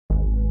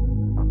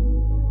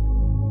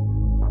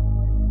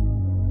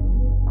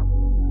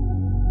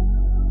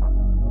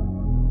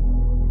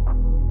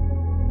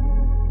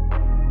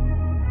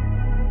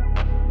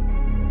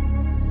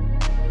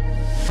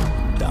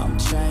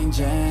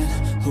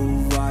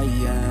I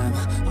am.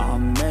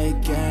 I'm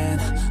making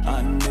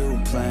a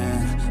new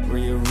plan,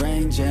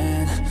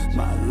 rearranging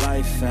my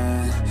life,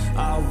 and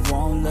I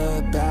won't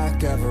look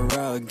back ever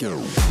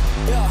again.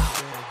 Yeah,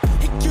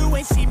 you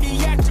ain't see me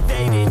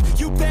activated.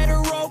 You better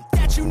hope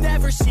that you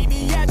never see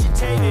me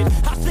agitated.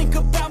 I think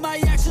about my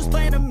actions,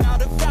 plan them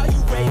out,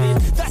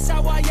 evaluated. That's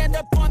how I end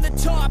up on the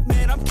top,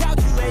 man, I'm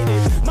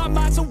calculated. My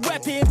mind's a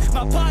weapon,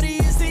 my body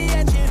is the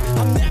engine.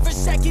 I'm never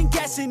second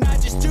guessing, I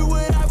just do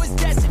what I was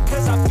destined.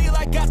 Cause I feel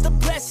I got the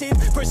blessing,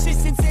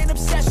 persistence and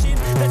obsession.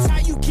 That's how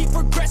you keep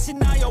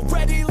progressing, I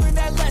already learned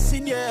that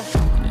lesson, yeah.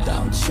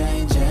 I'm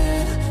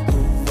changing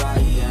who I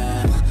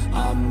am.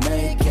 I'm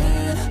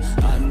making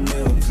a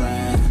new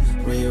plan,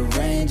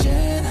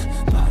 rearranging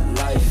my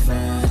life,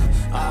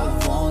 and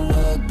I won't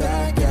look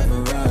back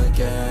ever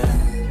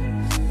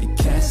again. You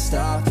can't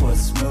stop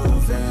what's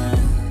moving.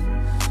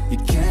 You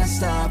can't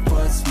stop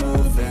what's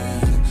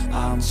moving.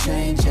 I'm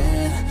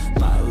changing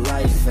my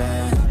life,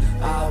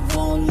 and I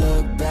won't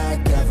look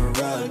back ever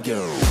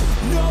again.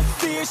 No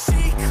fear,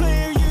 see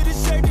clear, you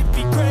deserve to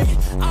be great.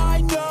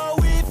 I know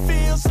it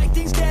feels like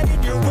things get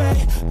in your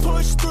way.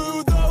 Push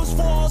through those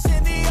walls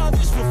and the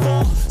others will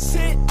fall.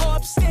 Sit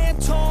up,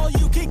 stand tall,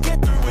 you can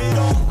get through it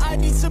all. I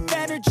need some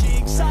energy,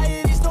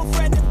 anxiety's no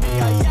friend to me.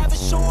 I have a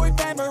short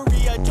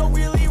memory, I don't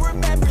really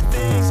remember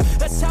things.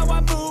 That's how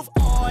I move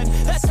on,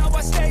 that's how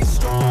I stay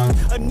strong.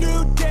 A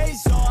new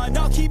day's on,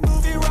 I'll keep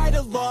moving right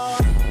along.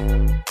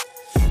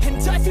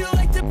 And I feel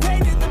like the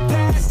pain in the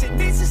past, it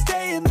needs to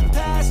stay in the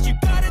past. You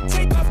gotta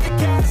take off the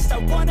cast. I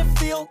wanna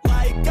feel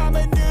like I'm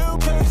a new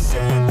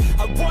person.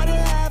 I wanna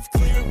have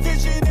clear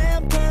vision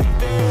and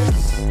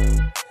purpose.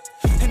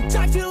 And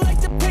I feel like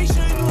the pain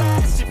shouldn't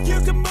last. If you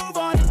can move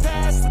on and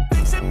past the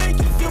things that make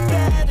you feel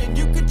bad, and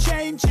you can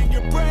change in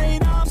your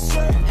brain, I'm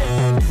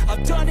certain.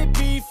 I've done it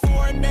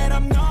before, and man,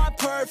 I'm not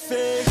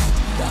perfect.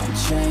 I'm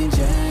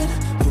changing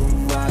who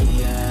I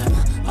am.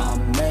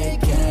 I'm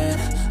making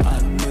a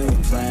new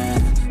plan,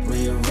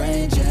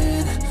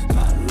 rearranging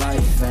my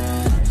life,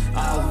 and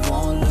I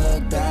won't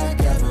look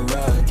back ever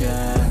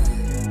again.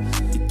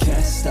 You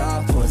can't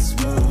stop what's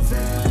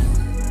moving.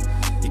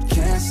 You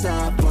can't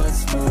stop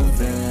what's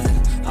moving.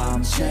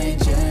 I'm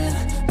changing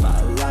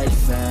my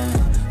life,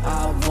 and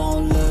I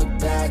won't look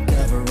back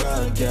ever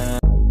again.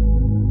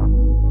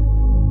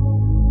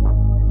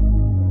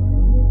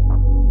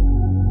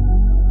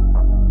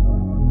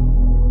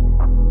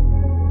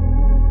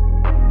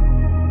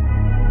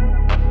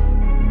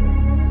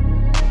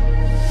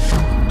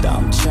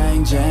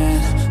 Changing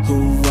who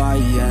I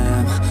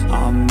am.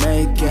 I'm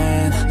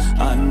making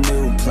a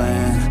new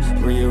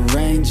plan,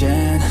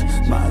 rearranging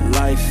my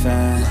life,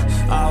 and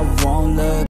I won't look